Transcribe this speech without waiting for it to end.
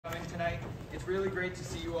tonight. It's really great to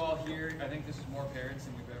see you all here. I think this is more parents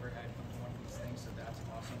than we've ever had come to one of these things, so that's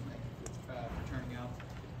awesome. Thank you for turning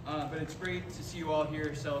out. But it's great to see you all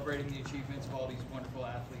here celebrating the achievements of all these wonderful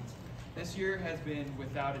athletes. This year has been,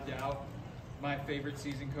 without a doubt, my favorite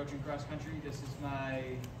season coaching cross country. This is my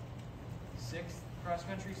 6th cross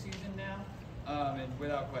country season now, and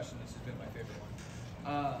without question, this has been my favorite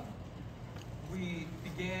one. We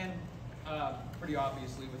began pretty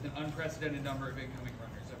obviously with an unprecedented number of incoming runners.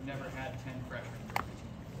 I've never had 10 freshmen join the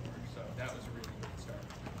team before, so that was a really great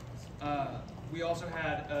start. We also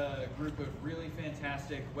had a group of really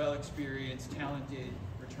fantastic, well-experienced, talented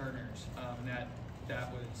returners, and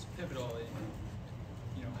that was pivotal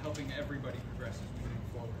in helping everybody progress as we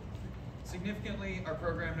move forward. Significantly, our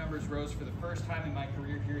program numbers rose for the first time in my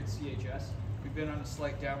career here at CHS. We've been on a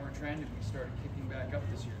slight downward trend, and we started kicking back up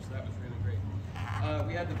this year, so that was really great.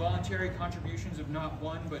 We had the voluntary contributions of not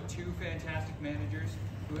one, but 2 fantastic managers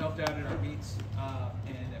who helped out at our meets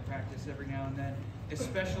and at practice every now and then,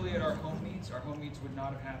 especially at our home meets. Our home meets would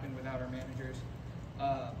not have happened without our managers.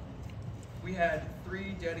 We had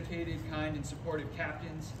 3 dedicated, kind, and supportive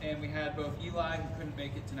captains, and we had both Eli, who couldn't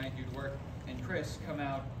make it tonight due to work, and Chris come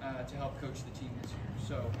out to help coach the team this year.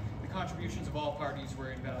 So the contributions of all parties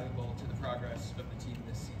were invaluable to the progress of the team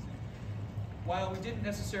this season. While we didn't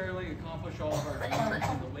necessarily accomplish all of our dreams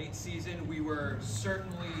in the late season, we were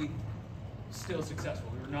certainly still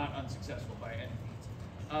successful. We were not unsuccessful by any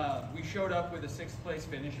means. We showed up with a 6th place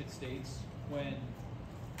finish at States when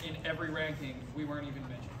in every ranking we weren't even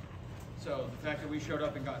mentioned. So the fact that we showed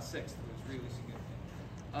up and got 6th was really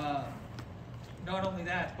significant. Not only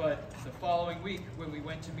that, but the following week when we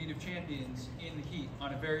went to Meet of Champions in the heat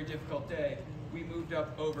on a very difficult day, we moved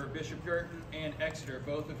up over Bishop Girton and Exeter,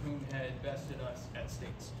 both of whom had bested us at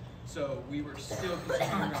States. So we were still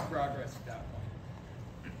continuing our progress at that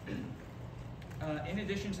point. In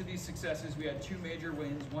addition to these successes, we had 2 major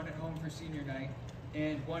wins, one at home for senior night,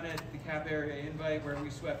 and one at the Cap Area Invite, where we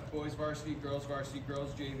swept boys varsity, girls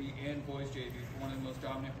JV, and boys JV for one of the most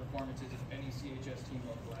dominant performances of any CHS team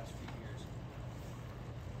over the last few years.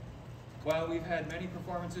 While we've had many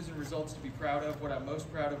performances and results to be proud of, what I'm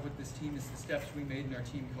most proud of with this team is the steps we made in our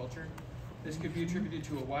team culture. This could be attributed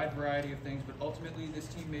to a wide variety of things, but ultimately this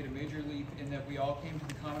team made a major leap in that we all came to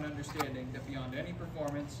the common understanding that beyond any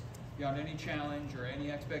performance, beyond any challenge or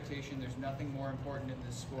any expectation, there's nothing more important in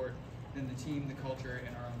this sport than the team, the culture,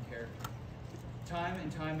 and our own character. Time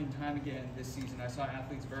and time again this season, I saw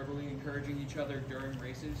athletes verbally encouraging each other during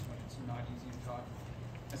races when it's not easy to talk.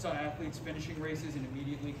 I saw athletes finishing races and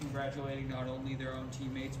immediately congratulating not only their own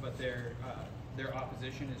teammates, but their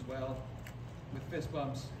opposition as well, with fist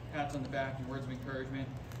bumps, pats on the back, and words of encouragement.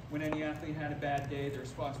 When any athlete had a bad day, the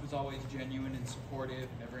response was always genuine and supportive,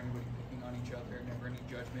 never anybody picking on each other, never any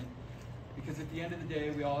judgment. Because at the end of the day,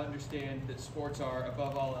 we all understand that sports are,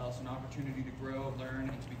 above all else, an opportunity to grow, learn,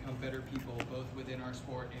 and to become better people, both within our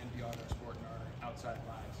sport and beyond our sport and our outside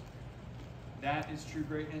lives. That is true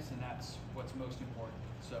greatness, and that's what's most important.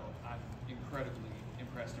 So I'm incredibly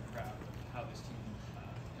impressed and proud of how this team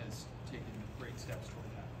has taken great steps toward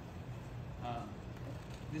that.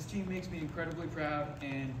 This team makes me incredibly proud,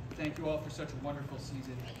 and thank you all for such a wonderful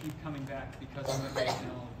season. I keep coming back because of the faith in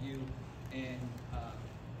all of you and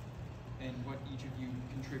what each of you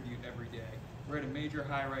contribute every day. We're at a major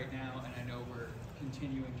high right now, and I know we're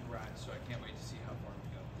continuing to rise, so I can't wait to see how far we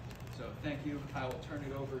go. So thank you. I will turn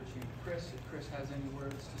it over to Chris. If Chris has any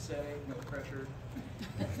words to say, no pressure.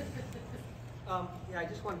 Yeah, I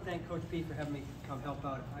just want to thank Coach P for having me come help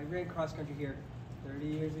out. I ran cross country here 30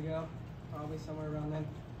 years ago, probably somewhere around then.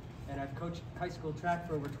 And I've coached high school track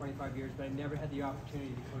for over 25 years, but I never had the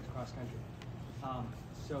opportunity to coach cross country.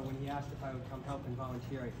 So when he asked if I would come help and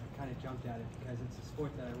volunteer, I kind of jumped at it because it's a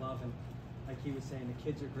sport that I love, and like he was saying, the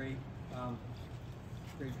kids are great,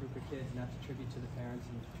 great group of kids, and that's a tribute to the parents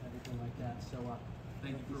and everything like that. So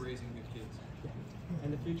thank you for raising good kids.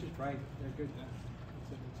 And the future's bright. They're good.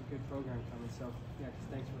 It's a good program coming. So yeah,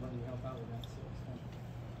 thanks for letting me help out with that. So it's fun.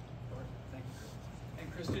 Thank you, Chris. And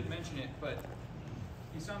Chris didn't mention it, but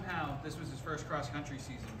this was his first cross country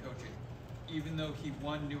season coaching, even though he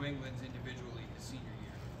won New England's individually his senior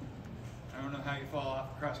year. I don't know how you fall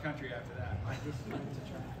off cross country after that. I just went to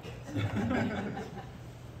track.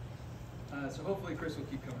 So hopefully Chris will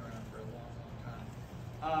keep coming around for a long,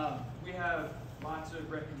 long time. We have lots of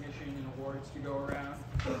recognition and awards to go around.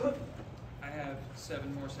 I have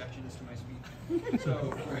 7 more sections to my speech.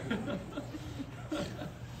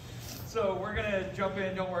 So we're going to jump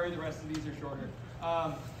in. Don't worry, the rest of these are shorter.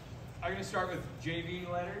 I'm going to start with JV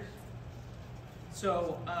letters.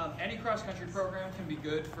 So any cross-country program can be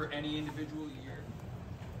good for any individual year.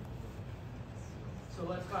 So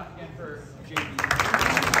let's clap again for JB.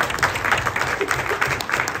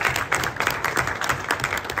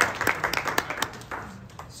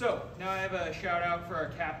 So now I have a shout out for our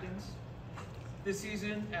captains. This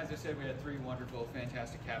season, as I said, we had 3 wonderful,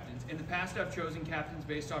 fantastic captains. In the past, I've chosen captains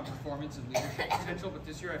based on performance and leadership potential, but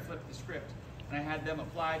this year I flipped the script and I had them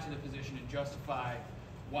apply to the position and justify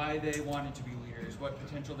why they wanted to be leaders, what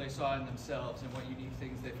potential they saw in themselves, and what unique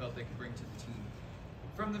things they felt they could bring to the team.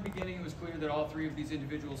 From the beginning, it was clear that all 3 of these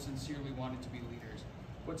individuals sincerely wanted to be leaders.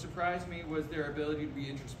 What surprised me was their ability to be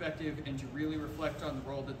introspective and to really reflect on the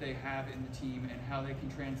role that they have in the team and how they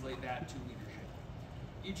can translate that to leadership.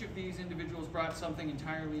 Each of these individuals brought something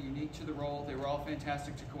entirely unique to the role. They were all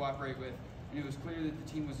fantastic to cooperate with, and it was clear that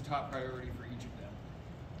the team was a top priority for each of them.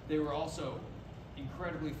 They were also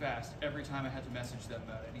incredibly fast every time I had to message them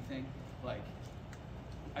about anything. Like,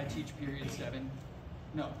 I teach period 7.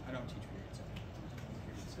 No, I don't teach period 7.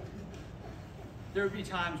 There would be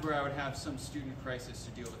times where I would have some student crisis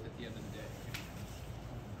to deal with at the end of the day.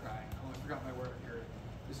 I'm crying, oh, I forgot my work, or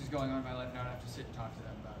this is going on in my life, now I have to sit and talk to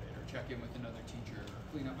them about it, or check in with another teacher, or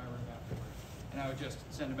clean up my room afterwards. And I would just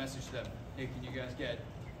send a message to them, hey, can you guys get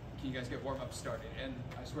warm-up started? And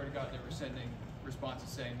I swear to God, they were sending responses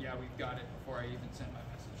saying, yeah, we've got it, before I even sent my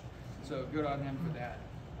message. So good on them for that.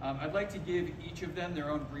 I'd like to give each of them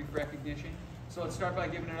their own brief recognition. So let's start by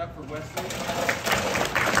giving it up for Wesley. He's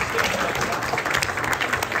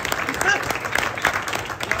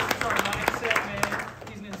our mindset man.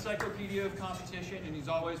 He's an encyclopedia of competition, and he's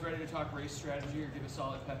always ready to talk race strategy or give a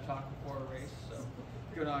solid pep talk before a race. So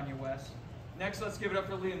good on you, Wes. Next, let's give it up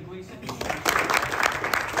for Liam Gleason. Liam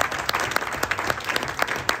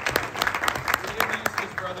used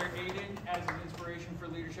his brother Aiden as his inspiration for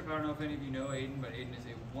leadership. I don't know if any of you know Aiden, but Aiden is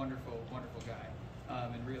a wonderful, wonderful guy,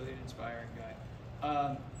 and really an inspiring guy.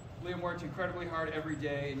 Liam worked incredibly hard every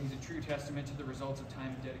day, and he's a true testament to the results of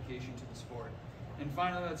time and dedication to the sport. And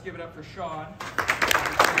finally, let's give it up for Sean.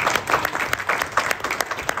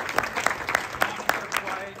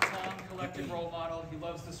 Collective role model. He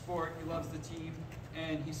loves the sport, he loves the team,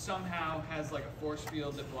 and he somehow has like a force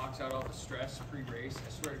field that blocks out all the stress pre-race.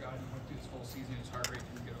 I swear to God, he went through this whole season, his heart rate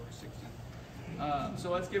didn't get over 60.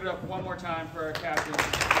 So let's give it up one more time for our captain.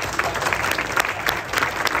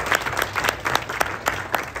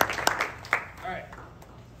 All right,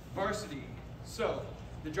 varsity. So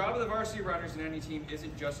the job of the varsity runners in any team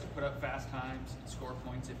isn't just to put up fast times and score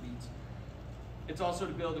points at meets. It's also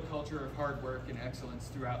to build a culture of hard work and excellence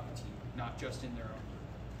throughout the team, not just in their own group.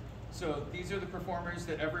 So these are the performers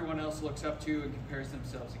that everyone else looks up to and compares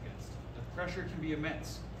themselves against. The pressure can be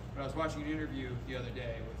immense. But I was watching an interview the other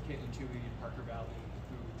day with Caitlin Toohey and Parker Valley,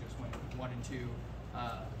 who just went 1 and 2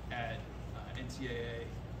 at NCAA,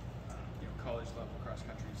 college level cross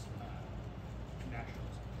country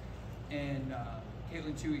nationals. And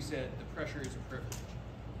Caitlin Toohey said the pressure is a privilege,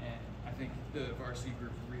 and I think the varsity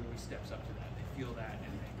group really steps up to that. They feel that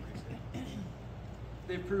and they embrace it.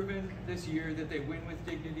 They've proven this year that they win with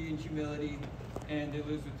dignity and humility, and they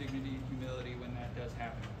lose with dignity and humility when that does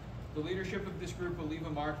happen. The leadership of this group will leave a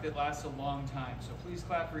mark that lasts a long time, so please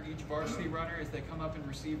clap for each varsity runner as they come up and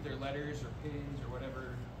receive their letters or pins or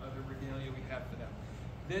whatever other regalia we have for them.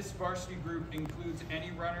 This varsity group includes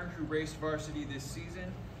any runner who raced varsity this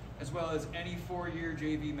season, as well as any 4-year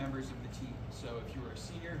JV members of the team. So if you were a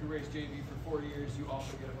senior who raced JV for 4 years, you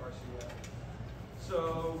also get a varsity letter.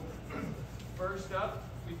 So first up,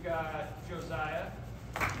 we've got Josiah.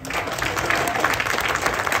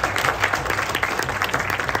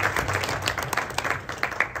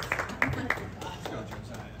 Let's go,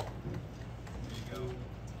 Josiah. There you go.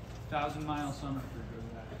 1,000-mile summer for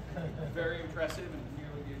Josiah. Very impressive and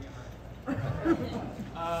nearly getting it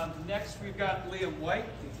right. Next, we've got Liam White.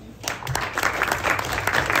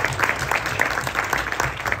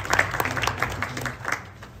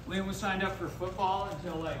 Liam was signed up for football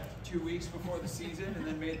until like 2 weeks before the season and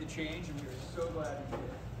then made the change, and we were so glad he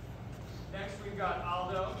did. Next, we've got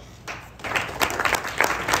Aldo.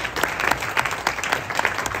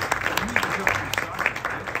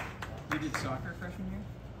 You did soccer freshman year?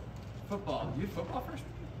 Football. You did football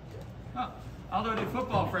freshman year? Oh, Aldo did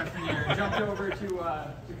football freshman year and jumped over to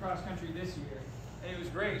cross country this year. And it was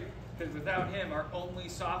great, because without him, our only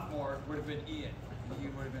sophomore would have been Ian. And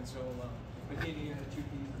Ian would have been so alone. But he and Ian had 2 peas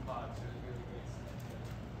in the pod, so it was really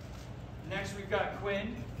great. Next, we've got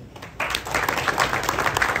Quinn.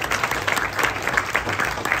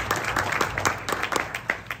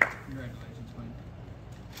 Congratulations, Quinn.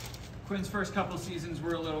 Quinn's first couple seasons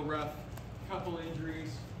were a little rough. A couple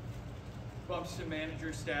injuries, bumps to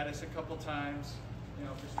manager status a couple times,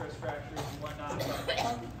 for stress fractures and whatnot.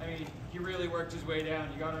 But, I mean, he really worked his way down.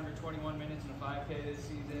 He got under 21 minutes in a 5K this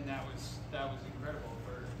season. That was incredible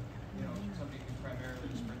for somebody who's primarily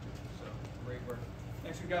a sprinter. So great work.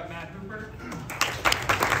 Next we've got Matt Hooper.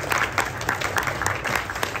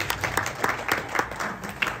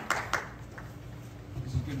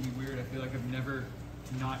 This is going to be weird. I feel like I've never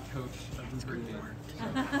not coached a Hooper game.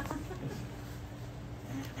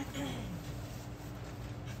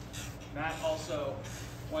 Matt also,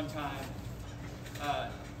 one time,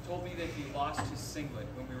 told me that he lost his singlet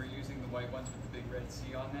when we were using the white ones with the big red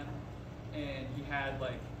C on them. And he had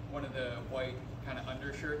like one of the white kind of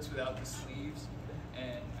undershirts without the sleeves.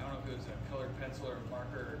 And I don't know if it was a colored pencil or a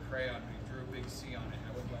marker or a crayon, but he drew a big C on it.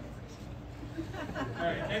 I wouldn't blame him for seeing it. All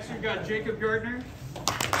right, next we've got Jacob Gardner.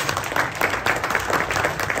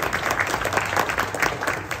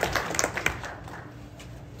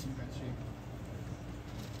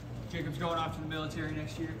 Jacob's going off to the military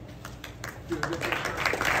next year. Doing good.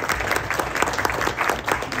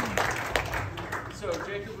 So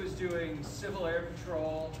Jacob was doing Civil Air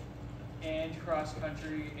Patrol and cross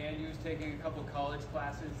country, and he was taking a couple college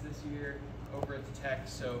classes this year over at the Tech.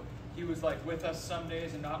 So he was like with us some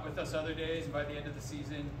days and not with us other days. And by the end of the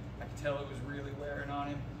season, I could tell it was really wearing on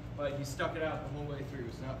him. But he stuck it out the whole way through,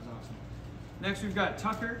 so that was awesome. Next we've got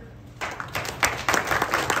Tucker.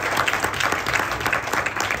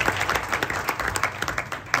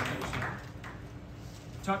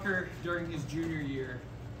 Tucker, during his junior year,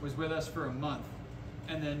 was with us for a month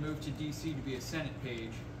and then moved to DC to be a Senate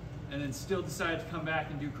page and then still decided to come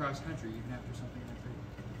back and do cross country even after something like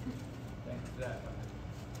that. Thanks for that.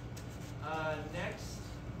 Next,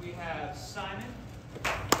 we have Simon.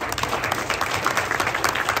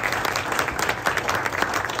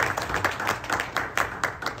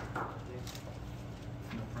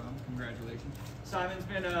 No problem, congratulations. Simon's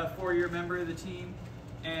been a 4-year member of the team,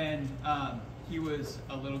 and he was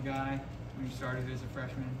a little guy when he started as a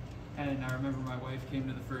freshman. And I remember my wife came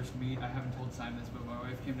to the first meet. I haven't told Simon this, but my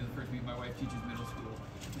wife came to the first meet. My wife teaches middle school.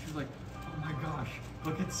 And she was like, oh my gosh,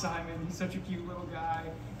 look at Simon. He's such a cute little guy.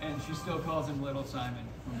 And she still calls him Little Simon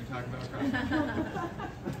when we talk about cross country.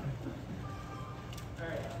 All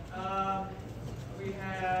right. We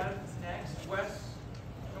have next, Wes.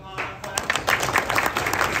 Come on up, Wes.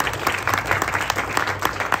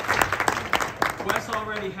 Wes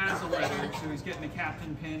already has a letter, so he's getting a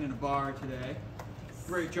captain pin and a bar today.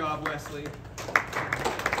 Great job, Wesley.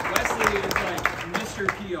 Wesley is like Mr.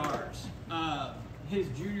 PRs. His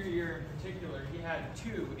junior year in particular, he had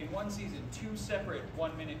in one season, 2 separate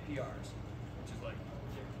 1-minute PRs, which is like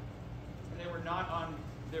ridiculous. And they were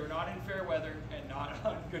not in fair weather and not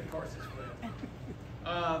on good courses for him.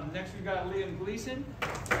 Next we've got Liam Gleason.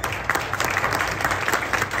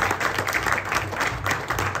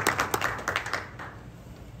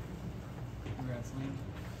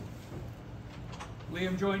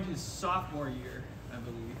 Liam joined his sophomore year, I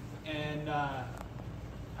believe, and I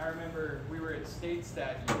remember we were at states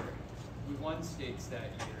that year. We won states that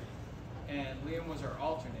year, and Liam was our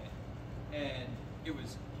alternate, and it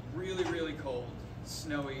was really, really cold,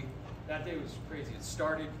 snowy. That day was crazy. It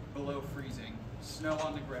started below freezing, snow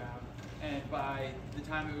on the ground, and by the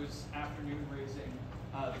time it was afternoon racing,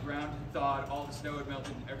 the ground had thawed, all the snow had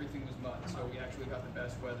melted, and everything was mud, so we actually got the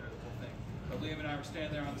best weather of the whole thing. But Liam and I were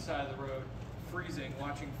standing there on the side of the road, freezing,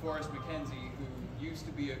 watching Forrest McKenzie, who used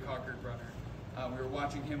to be a Concord runner. We were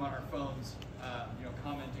watching him on our phones,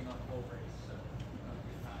 commenting on the whole race. So that was a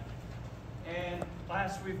good time. And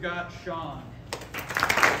last, we've got Sean.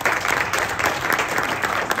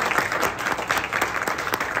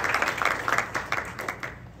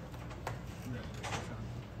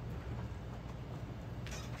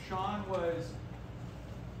 Sean was,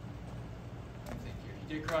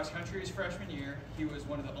 he did cross country his freshman year. He was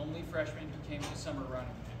one of the only freshmen who came to summer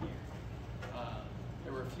running that year.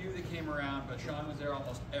 There were a few that came around, but Sean was there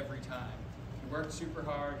almost every time. He worked super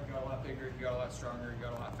hard, he got a lot bigger, he got a lot stronger, he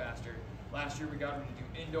got a lot faster. Last year we got him to do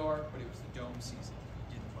indoor, but it was the dome season.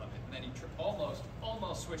 He didn't love it. And then he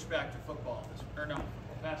almost switched back to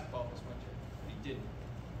basketball this winter. But he didn't.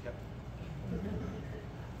 He kept it.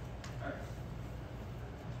 All right.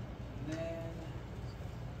 And then,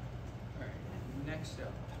 all right, next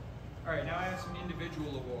up. All right, now I have some individual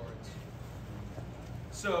awards.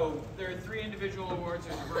 So there are 3 individual awards.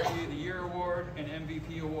 There's a Rookie of the Year award, an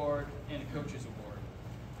MVP award, and a Coach's award.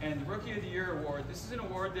 And the Rookie of the Year award, this is an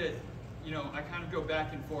award that, I kind of go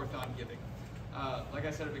back and forth on giving. Like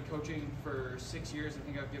I said, I've been coaching for 6 years. I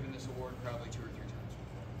think I've given this award probably 2 or 3 times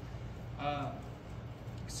before.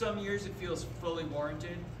 Some years it feels fully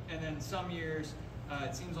warranted, and then some years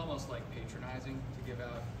it seems almost like patronizing to give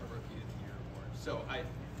out a Rookie of the Year award. So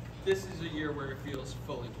this is a year where it feels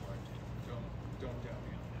fully warranted. Don't doubt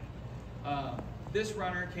me on that. This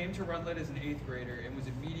runner came to Runlet as an 8th grader and was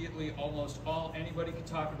immediately almost all anybody could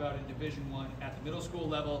talk about in Division I at the middle school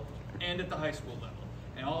level and at the high school level.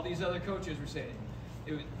 And all these other coaches were saying, I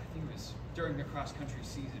think it was during the cross country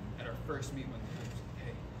season at our first meet when the coach was like,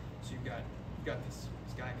 hey, so you've got this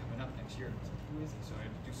guy coming up next year. I was like, who is he? So I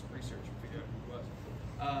had to do some research and figure out who he was.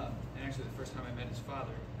 And actually the first time I met his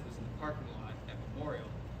father was in the parking lot at Memorial.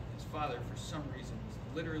 His father, for some reason, was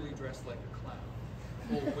literally dressed like a clown.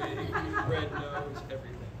 Whole wig, red nose,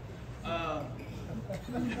 everything.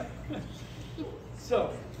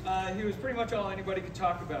 So he was pretty much all anybody could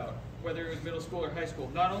talk about, whether it was middle school or high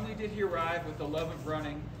school. Not only did he arrive with the love of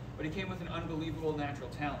running, but he came with an unbelievable natural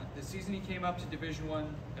talent. This season he came up to Division I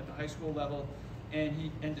at the high school level,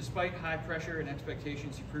 and despite high pressure and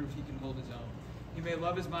expectations, he proved he can hold his own. He may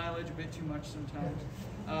love his mileage a bit too much sometimes,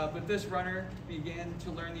 but this runner began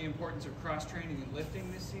to learn the importance of cross-training and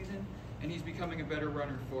lifting this season, and he's becoming a better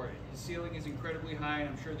runner for it. His ceiling is incredibly high, and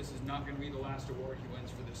I'm sure this is not going to be the last award he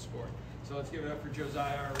wins for this sport. So let's give it up for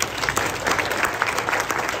Josiah.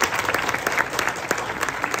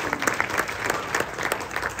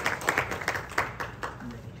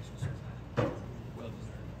 Well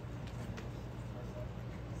deserved.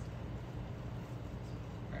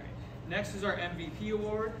 All right. Next is our MVP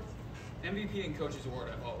award. MVP and Coaches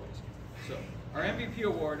Award, I've always. So, our MVP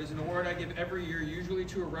award is an award I give every year, usually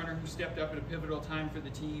to a runner who stepped up at a pivotal time for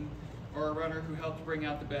the team, or a runner who helped bring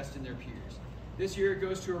out the best in their peers. This year it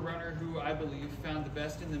goes to a runner who, I believe, found the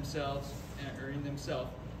best in themselves,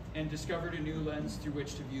 and discovered a new lens through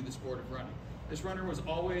which to view the sport of running. This runner was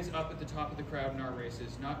always up at the top of the crowd in our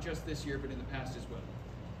races, not just this year, but in the past as well.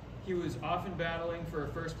 He was often battling for a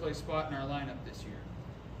first place spot in our lineup this year.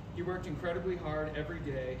 He worked incredibly hard every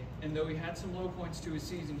day, and though he had some low points to his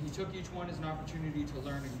season, he took each one as an opportunity to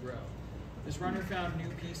learn and grow. This runner found new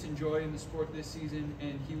peace and joy in the sport this season,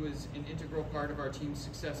 and he was an integral part of our team's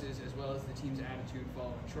successes as well as the team's attitude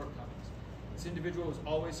following shortcomings. This individual was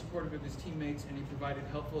always supportive of his teammates, and he provided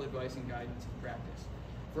helpful advice and guidance in practice.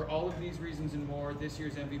 For all of these reasons and more, this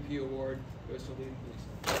year's MVP award goes to Liam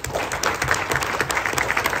Gleason.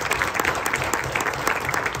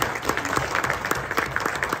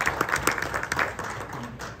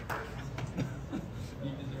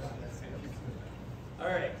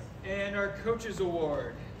 And our Coaches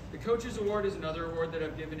Award. The Coaches Award is another award that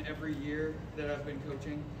I've given every year that I've been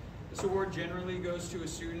coaching. This award generally goes to a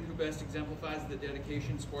student who best exemplifies the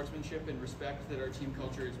dedication, sportsmanship, and respect that our team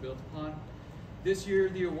culture is built upon. This year,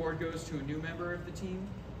 the award goes to a new member of the team.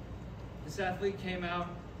 This athlete came out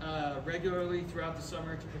regularly throughout the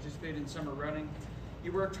summer to participate in summer running. He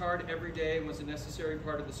worked hard every day and was a necessary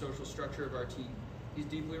part of the social structure of our team. He's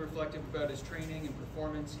deeply reflective about his training and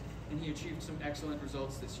performance, and he achieved some excellent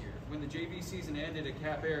results this year. When the JV season ended at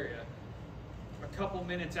Cap Area, a couple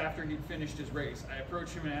minutes after he'd finished his race, I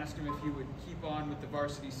approached him and asked him if he would keep on with the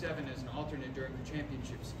Varsity 7 as an alternate during the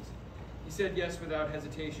championship season. He said yes without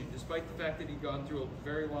hesitation, despite the fact that he'd gone through a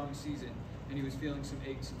very long season and he was feeling some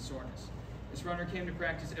aches and soreness. This runner came to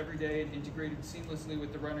practice every day and integrated seamlessly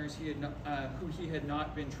with the runners who he had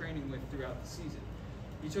not been training with throughout the season.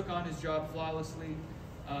 He took on his job flawlessly.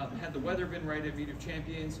 Had the weather been right at Meet of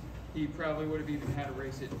Champions, he probably would have even had a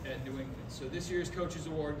race at New England. So this year's Coaches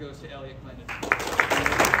Award goes to Elliot Clendon.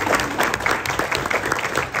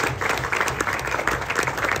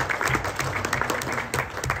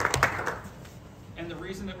 And the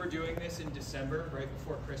reason that we're doing this in December, right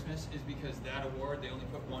before Christmas, is because that award, they only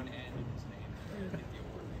put one N in his name.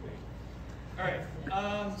 All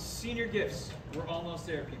right, senior gifts. We're almost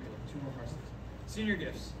there, people. 2 more parts. Senior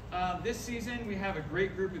gifts. This season, we have a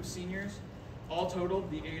great group of seniors. All totaled,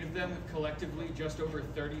 the 8 of them have collectively just over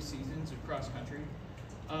 30 seasons of cross country,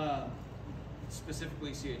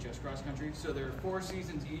 specifically CHS cross country. So there are 4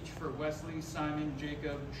 seasons each for Wesley, Simon,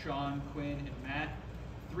 Jacob, Sean, Quinn, and Matt.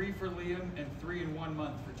 3 for Liam, and 3 in 1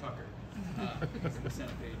 month for Tucker. It's the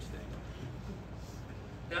Senate page thing.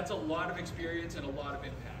 That's a lot of experience and a lot of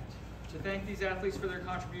impact. To thank these athletes for their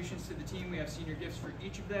contributions to the team, we have senior gifts for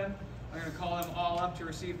each of them. I'm going to call them all up to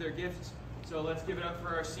receive their gifts. So let's give it up for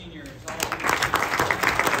our seniors. This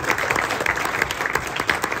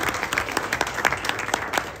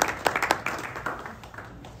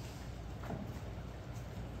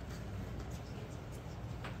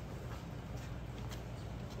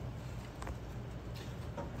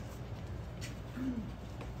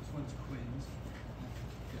one's Quinn's.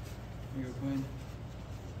 Here you go, Quinn.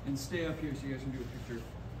 And stay up here so you guys can do a picture of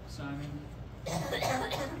Simon,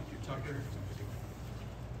 Tucker,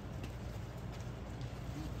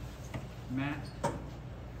 Matt,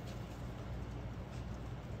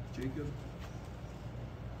 Jacob,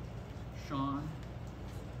 Sean,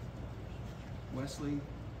 Wesley,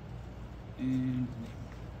 and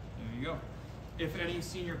there you go. If any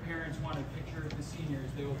senior parents want a picture of the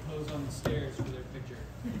seniors, they will pose on the stairs for their picture.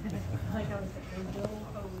 Like I was thinking, no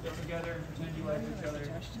pose. Get together and pretend you like each other.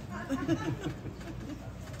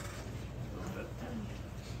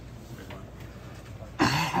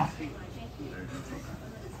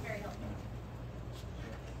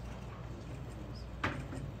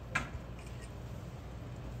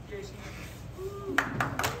 Jason.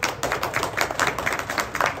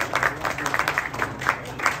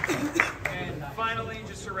 And finally,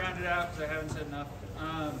 just to round it out, because I haven't said enough,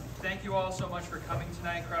 thank you all so much for coming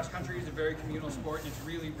tonight. Cross country is a very communal sport, and it's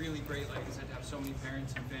really, really great, like I said, to have so many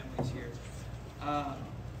parents and families here.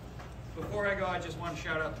 Before I go, I just want to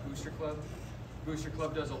shout out the Booster Club. Booster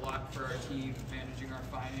Club does a lot for our team, managing our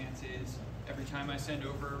finances. Every time I send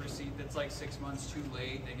over a receipt that's like 6 months too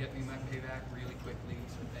late, they get me my payback really quickly,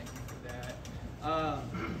 so thank you for that.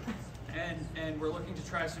 And we're looking to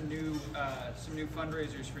try some new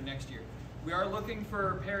fundraisers for next year. We are looking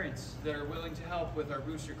for parents that are willing to help with our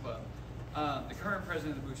Booster Club. The current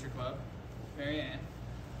president of the Booster Club, Mary Ann.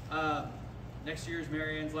 Next year is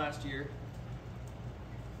Mary Ann's last year.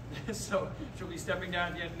 So she'll be stepping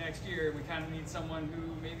down at the end of next year. We kind of need someone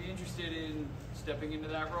who may be interested in stepping into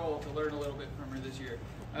that role to learn a little bit from her this year.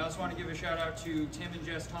 I also want to give a shout out to Tim and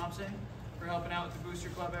Jess Thompson for helping out with the Booster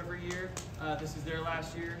Club every year. This is their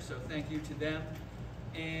last year, so thank you to them.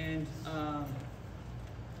 And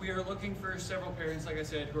we are looking for several parents, like I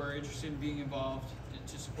said, who are interested in being involved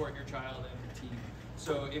to support your child and your team.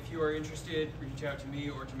 So if you are interested, reach out to me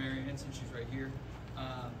or to Mary Ann, since she's right here.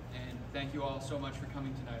 And thank you all so much for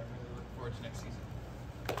coming tonight. I'm really looking forward to next season.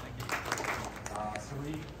 Thank you. So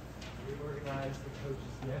we organized the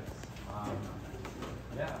coaches' gifts.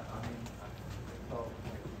 Yeah, I mean, I felt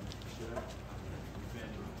like we should have. We've been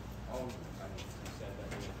all, I mean, you said that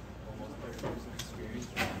we have almost 30 years of experience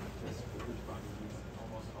with this coach fund.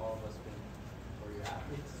 Almost all of us been warrior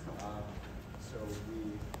athletes. So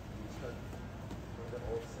we took the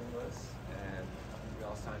old singlets and we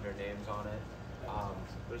all signed our names on it.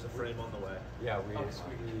 There's a frame on the way. Yeah, we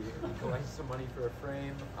collected some money for a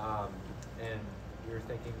frame, and we were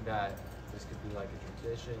thinking that this could be like a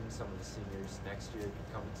tradition. Some of the seniors next year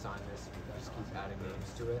could come and sign this, and we could just keep adding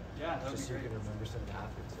names to it. Yeah, that would just be so great. you can remember some of the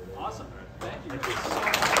athletes. So Awesome. Thank you. Thank you.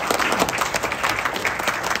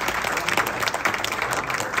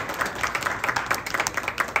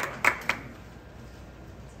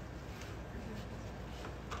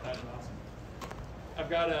 That's awesome. I've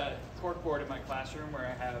got a cork board in my classroom where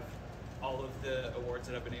I have all of the awards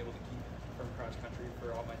that I've been able to keep from cross country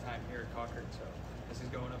for all my time here at Concord. So this is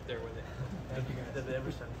going up there with it. Did they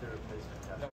ever send you a replacement?